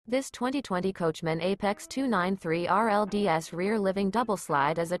This 2020 Coachmen Apex 293 RLDS rear living double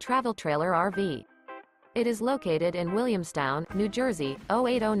slide is a travel trailer RV. It is located in Williamstown, New Jersey,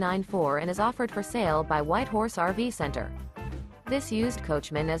 08094 and is offered for sale by White Horse RV Center. This used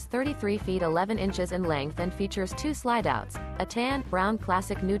Coachman is 33 feet 11 inches in length and features two slideouts, a tan, brown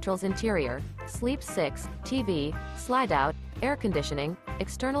classic neutrals interior, Sleep 6, TV, slideout, air conditioning,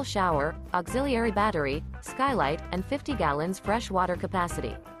 external shower, auxiliary battery, skylight, and 50 gallons fresh water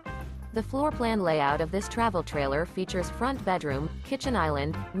capacity. The floor plan layout of this travel trailer features front bedroom, kitchen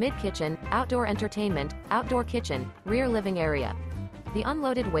island, mid-kitchen, outdoor entertainment, outdoor kitchen, rear living area. The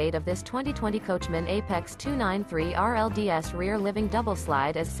unloaded weight of this 2020 Coachmen Apex 293 RLDS rear living double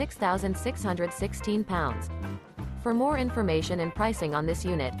slide is 6,616 pounds. For more information and pricing on this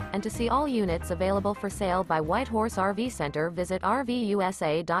unit, and to see all units available for sale by White Horse RV Center, visit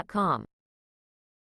RVUSA.com.